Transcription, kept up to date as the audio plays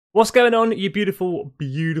What's going on, you beautiful,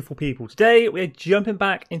 beautiful people? Today we're jumping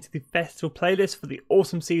back into the festival playlist for the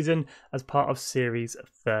autumn season as part of series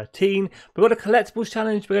 13. We've got a collectibles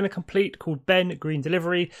challenge we're going to complete called BEN Green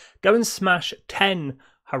Delivery. Go and smash 10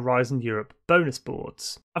 Horizon Europe bonus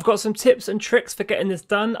boards. I've got some tips and tricks for getting this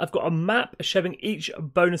done. I've got a map showing each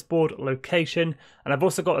bonus board location, and I've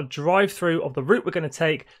also got a drive through of the route we're going to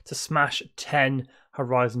take to smash 10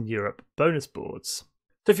 Horizon Europe bonus boards.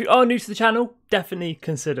 So if you are new to the channel, definitely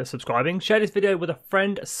consider subscribing. Share this video with a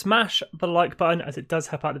friend, smash the like button as it does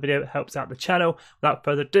help out the video, it helps out the channel. Without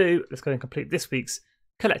further ado, let's go and complete this week's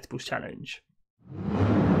collectibles challenge.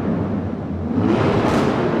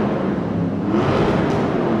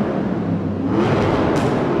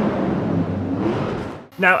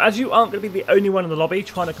 Now, as you aren't going to be the only one in the lobby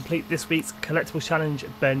trying to complete this week's collectibles challenge,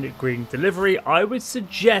 BEN Green Delivery, I would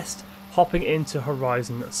suggest hopping into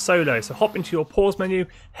Horizon Solo. So hop into your pause menu,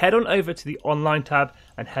 head on over to the online tab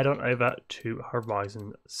and head on over to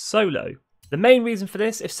Horizon Solo. The main reason for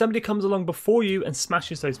this, if somebody comes along before you and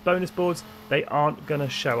smashes those bonus boards, they aren't going to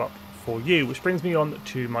show up for you, which brings me on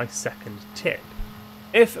to my second tip.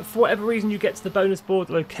 If for whatever reason you get to the bonus board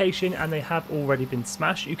location and they have already been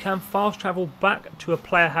smashed, you can fast travel back to a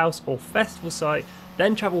player house or festival site,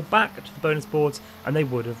 then travel back to the bonus boards and they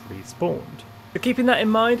would have respawned. But keeping that in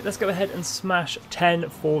mind, let's go ahead and smash 10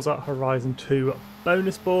 Forza Horizon 2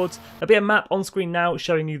 bonus boards. There'll be a map on screen now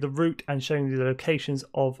showing you the route and showing you the locations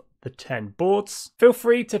of the 10 boards. Feel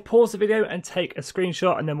free to pause the video and take a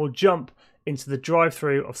screenshot, and then we'll jump into the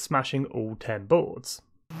drive-through of smashing all 10 boards.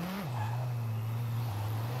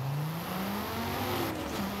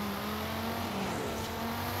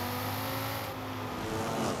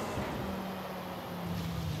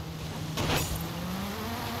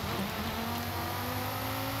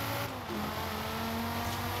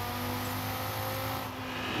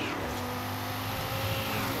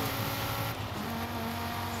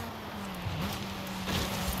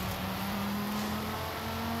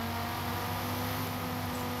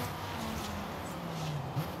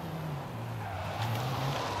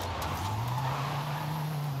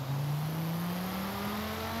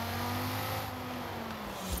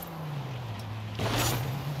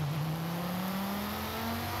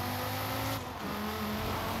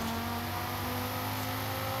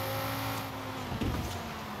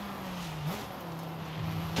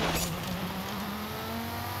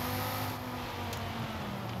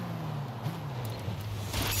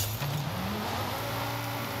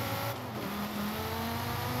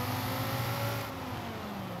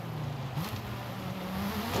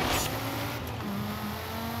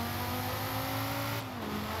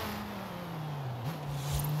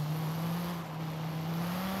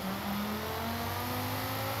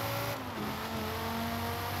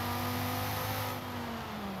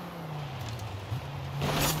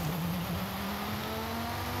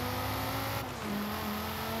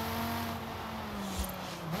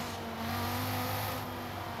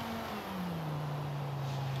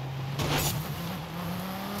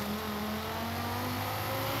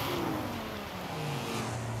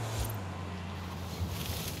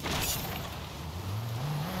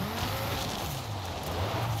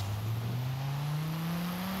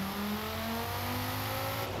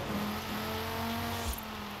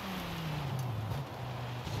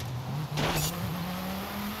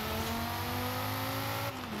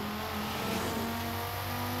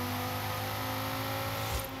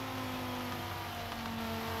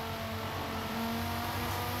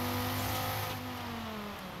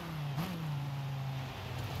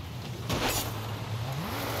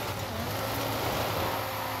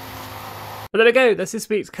 But there we go, that's this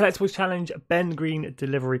week's collectibles challenge, BEN Green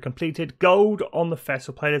Delivery completed. Gold on the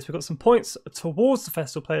festival playlist. We've got some points towards the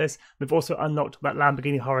festival playlist. We've also unlocked that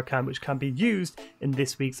Lamborghini Huracan, which can be used in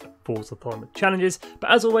this week's Forzathon challenges.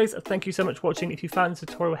 But as always, thank you so much for watching. If you found this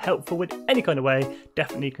tutorial helpful in any kind of way,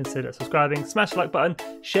 definitely consider subscribing, smash the like button,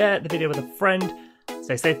 share the video with a friend.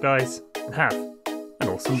 Stay safe guys, and have an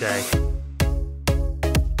awesome day.